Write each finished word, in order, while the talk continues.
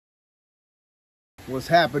What's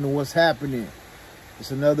happening? What's happening?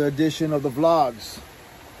 It's another edition of the vlogs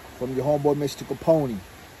from your homeboy, Mr. Capone.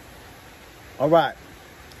 All right.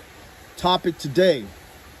 Topic today.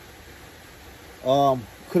 Could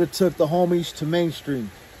have took the homies to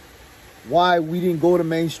mainstream. Why we didn't go to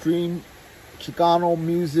mainstream? Chicano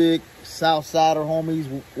music, Southsider homies,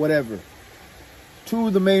 whatever. Two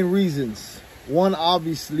of the main reasons. One,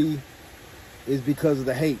 obviously, is because of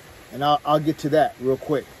the hate. And I'll get to that real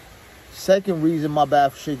quick. Second reason, my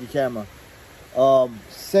bad for shaky camera.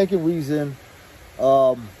 Second reason,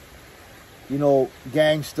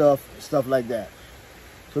 gang stuff like that.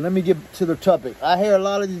 So let me get to the topic. I hear a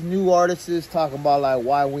lot of these new artists talking about like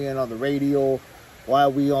why we ain't on the radio, why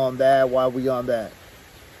we on that, why we on that.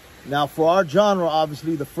 Now for our genre,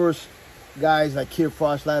 obviously the first guys like Kid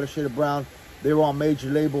Frost, Lighter Shade of Brown, they were on major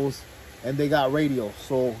labels and they got radio.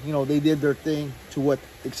 So, they did their thing to what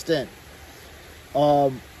extent.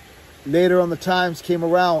 Later on the times came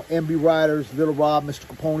around, MB Riders, Little Rob,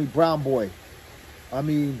 Mr.Capone-E, Brown Boy. I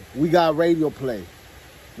mean, we got radio play.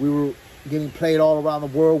 We were getting played all around the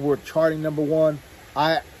world. We're charting #1.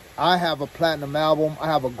 I have a platinum album. I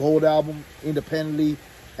have a gold album independently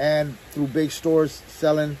and through big stores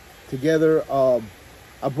selling together.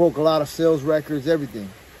 I broke a lot of sales records, everything.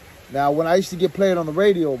 Now, when I used to get played on the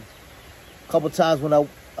radio, a couple times when I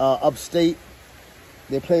upstate,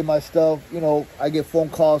 they play my stuff. I get phone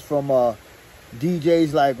calls from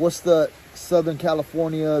DJs like, what's the Southern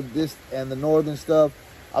California, this and the Northern stuff?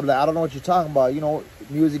 I'm like, I don't know what you're talking about.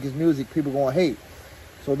 Music is music. People going to hate.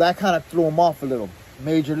 So that kind of threw them off a little.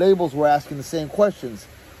 Major labels were asking the same questions.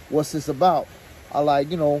 What's this about? I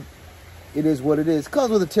like, it is what it is. Comes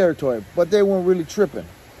with the territory. But they weren't really tripping.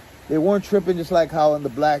 They weren't tripping just like how in the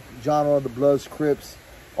black genre, the Bloods, Crips,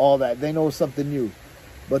 all that. They know something new.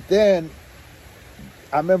 But then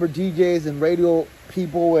I remember DJs and radio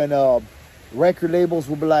people and record labels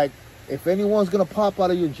would be like, if anyone's going to pop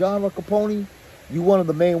out of your genre, Capone, you one of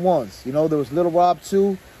the main ones. There was Little Rob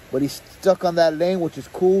too, but he's stuck on that lane, which is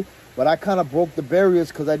cool. But I kind of broke the barriers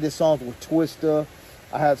because I did songs with Twista.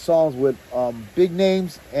 I had songs with big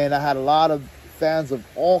names, and I had a lot of fans of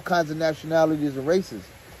all kinds of nationalities and races.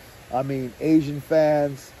 I mean, Asian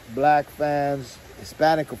fans, black fans,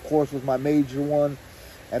 Hispanic, of course, was my major one.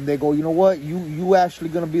 And they go, you know what? You actually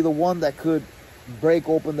going to be the one that could break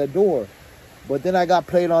open the door. But then I got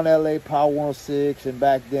played on LA, Power 106, and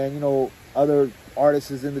back then, other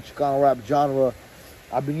artists in the Chicano rap genre.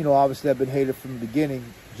 I've been, obviously I've been hated from the beginning.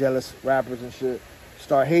 Jealous rappers and shit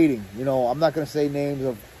start hating. I'm not going to say names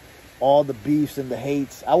of all the beefs and the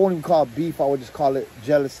hates. I won't even call it beef. I would just call it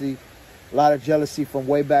jealousy. A lot of jealousy from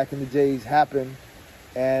way back in the days happened.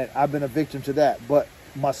 And I've been a victim to that. But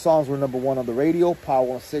my songs were #1 on the radio. Power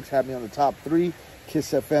 106 had me on the top 3.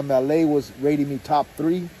 Kiss FM LA was rating me top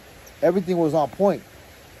 3. Everything was on point.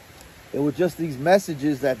 It was just these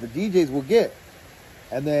messages that the DJs would get.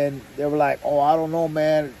 And then they were like, oh, I don't know,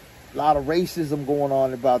 man. A lot of racism going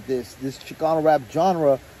on about this. This Chicano rap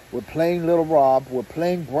genre, we're playing Little Rob, we're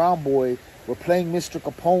playing Brown Boy, we're playing Mr.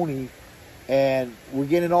 Capone, and we're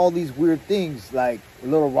getting all these weird things. Like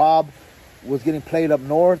Little Rob was getting played up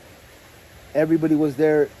north. Everybody was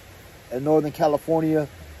there in Northern California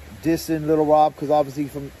dissing Little Rob because obviously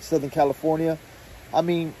he's from Southern California. I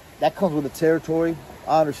mean, that comes with the territory.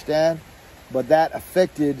 I understand. But that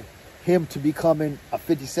affected him to becoming a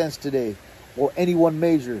 50 Cents today or anyone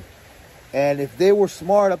major. And if they were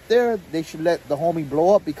smart up there, they should let the homie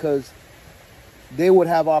blow up because they would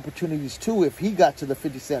have opportunities too if he got to the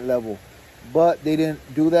 50 Cent level. But they didn't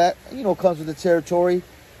do that. It comes with the territory.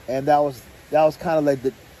 And that was kind of like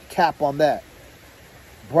the cap on that.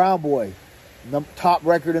 Brown Boy, top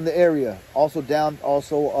record in the area. Also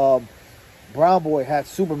Brown Boy had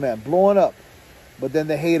Superman blowing up. But then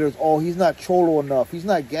the haters, oh, he's not cholo enough. He's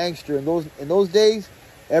not gangster. In those days,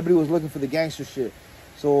 everybody was looking for the gangster shit.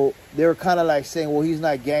 So they were kind of like saying, well, he's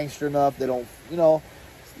not gangster enough. They don't,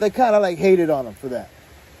 they kind of like hated on him for that.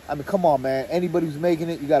 I mean, come on, man. Anybody who's making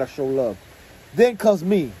it, you got to show love. Then comes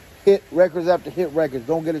me. Hit records after hit records.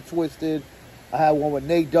 Don't get it twisted. I had one with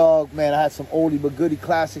Nate Dogg. Man, I had some oldie but goodie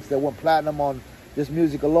classics that went platinum on this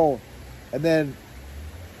music alone. And then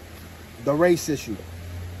the race issue.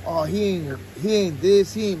 Oh, he ain't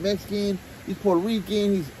this, he ain't Mexican, he's Puerto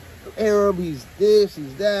Rican, he's Arab, he's this,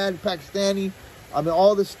 he's that, he's Pakistani. I mean,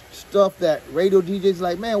 all this stuff that radio DJs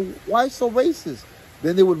like, man, why so racist?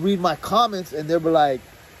 Then they would read my comments and they'd be like,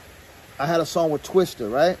 I had a song with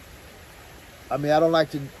Twista, right? I mean, I don't like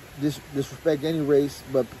to disrespect any race,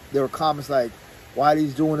 but there were comments like, why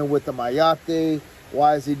he's doing it with the Mayate?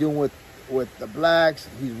 Why is he doing with the blacks?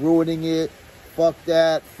 He's ruining it. fuck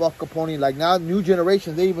that, fuck Capone. Like now, new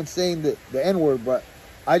generations, they even saying the N-word, but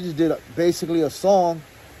I just did basically a song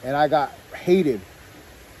and I got hated.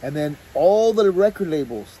 And then all the record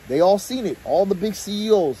labels, they all seen it. All the big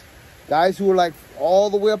CEOs, guys who are like all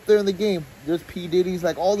the way up there in the game. There's P. Diddy's,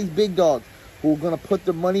 like all these big dogs who are going to put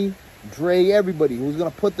their money, Dre, everybody, who's going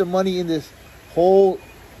to put their money in this whole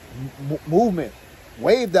movement,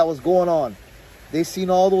 wave that was going on. They seen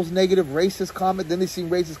all those negative racist comments. Then they seen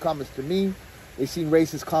racist comments to me. They seen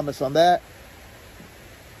racist comments on that.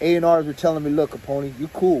 A&Rs were telling me, look, Capone, you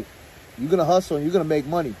cool. You're going to hustle and you're going to make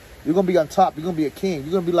money. You're going to be on top. You're going to be a king.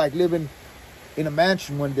 You're going to be like living in a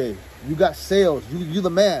mansion one day. You got sales. You the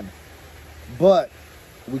man. But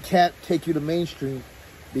we can't take you to mainstream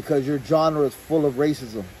because your genre is full of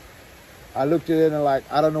racism. I looked at it and like,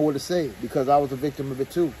 I don't know what to say because I was a victim of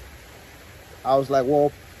it too. I was like,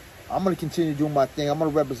 well, I'm going to continue doing my thing. I'm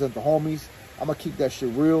going to represent the homies. I'm going to keep that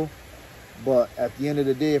shit real. But at the end of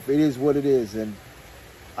the day, if it is what it is, and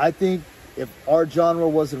I think if our genre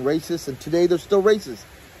wasn't racist, and today they're still racist.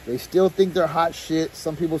 They still think they're hot shit.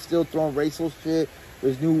 Some people still throwing racial shit.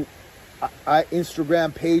 There's new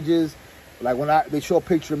Instagram pages. Like when they show a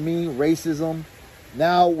picture of me, racism.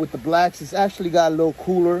 Now with the blacks, it's actually got a little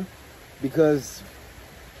cooler because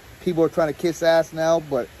people are trying to kiss ass now.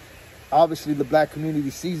 But obviously the black community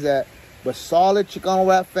sees that. But solid Chicano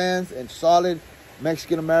rap fans and solid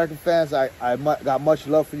Mexican-American fans, I got much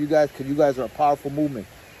love for you guys because you guys are a powerful movement.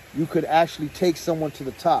 You could actually take someone to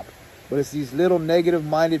the top. But it's these little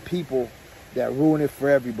negative-minded people that ruin it for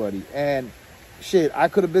everybody. And shit, I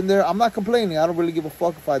could have been there. I'm not complaining. I don't really give a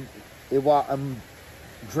fuck if I'm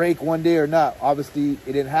Drake one day or not. Obviously,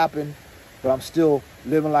 it didn't happen. But I'm still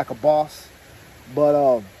living like a boss.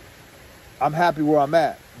 But I'm happy where I'm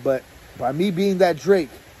at. But by me being that Drake,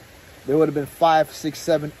 there would have been 5, 6,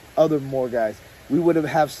 7 other more guys. We would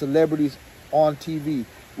have celebrities on TV.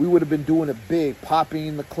 We would have been doing it big, popping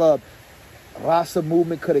in the club. Rasa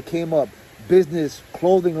movement could have came up. Business,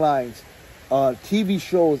 clothing lines, TV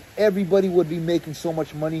shows. Everybody would be making so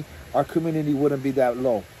much money. Our community wouldn't be that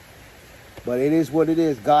low. But it is what it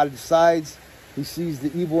is. God decides. He sees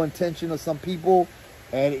the evil intention of some people,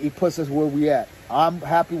 and he puts us where we at. I'm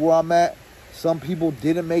happy where I'm at. Some people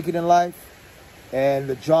didn't make it in life, and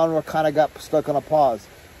the genre kind of got stuck on a pause.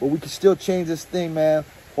 But we can still change this thing, man.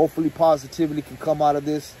 Hopefully positivity can come out of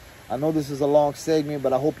this. I know this is a long segment,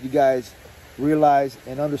 but I hope you guys realize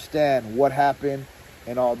and understand what happened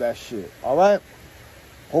and all that shit. All right?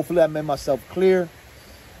 Hopefully I made myself clear.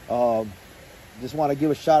 Just want to give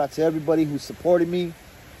a shout out to everybody who supported me.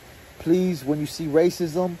 Please, when you see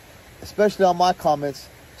racism, especially on my comments,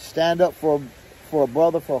 stand up for a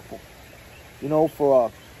brother,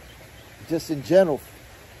 just in general.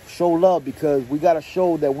 Show love because we got to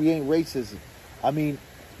show that we ain't racism. I mean,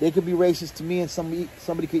 they could be racist to me and somebody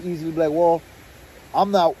could easily be like, well,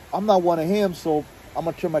 I'm not one of him, so I'm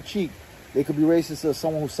going to turn my cheek. They could be racist to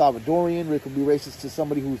someone who's Salvadorian. They could be racist to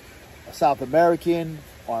somebody who's South American,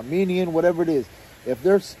 Armenian, whatever it is. If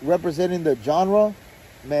they're representing the genre,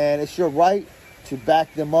 man, it's your right to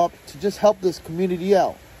back them up, to just help this community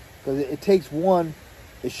out. Because it takes one.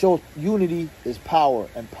 It shows unity is power,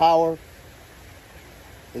 and power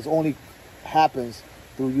is only happens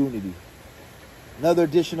through unity. Another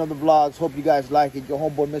edition of the vlogs. Hope you guys like it. Your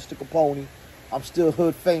homeboy, Mr. Capone. I'm still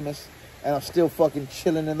hood famous, and I'm still fucking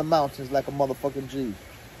chilling in the mountains like a motherfucking G.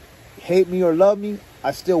 Hate me or love me,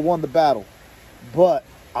 I still won the battle. But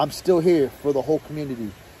I'm still here for the whole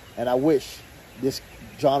community, and I wish this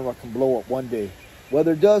genre can blow up one day.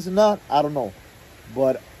 Whether it does or not, I don't know.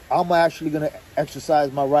 But I'm actually going to exercise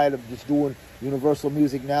my right of just doing universal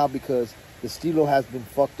music now because the stilo has been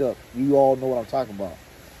fucked up. You all know what I'm talking about.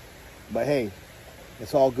 But hey,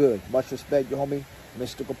 it's all good. Much respect, your homie,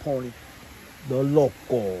 Mr. Capone, the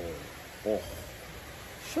loco. Oh.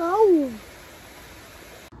 Ciao.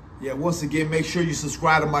 Yeah, once again, make sure you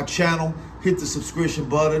subscribe to my channel. Hit the subscription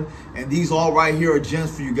button. And these all right here are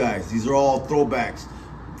gems for you guys. These are all throwbacks.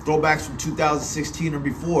 Throwbacks from 2016 or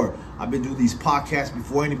before. I've been doing these podcasts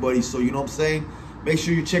before anybody, so you know what I'm saying? Make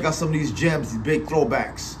sure you check out some of these gems, these big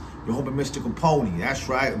throwbacks. Your homie, Mr. Capone. That's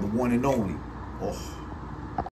right, the one and only. Oh.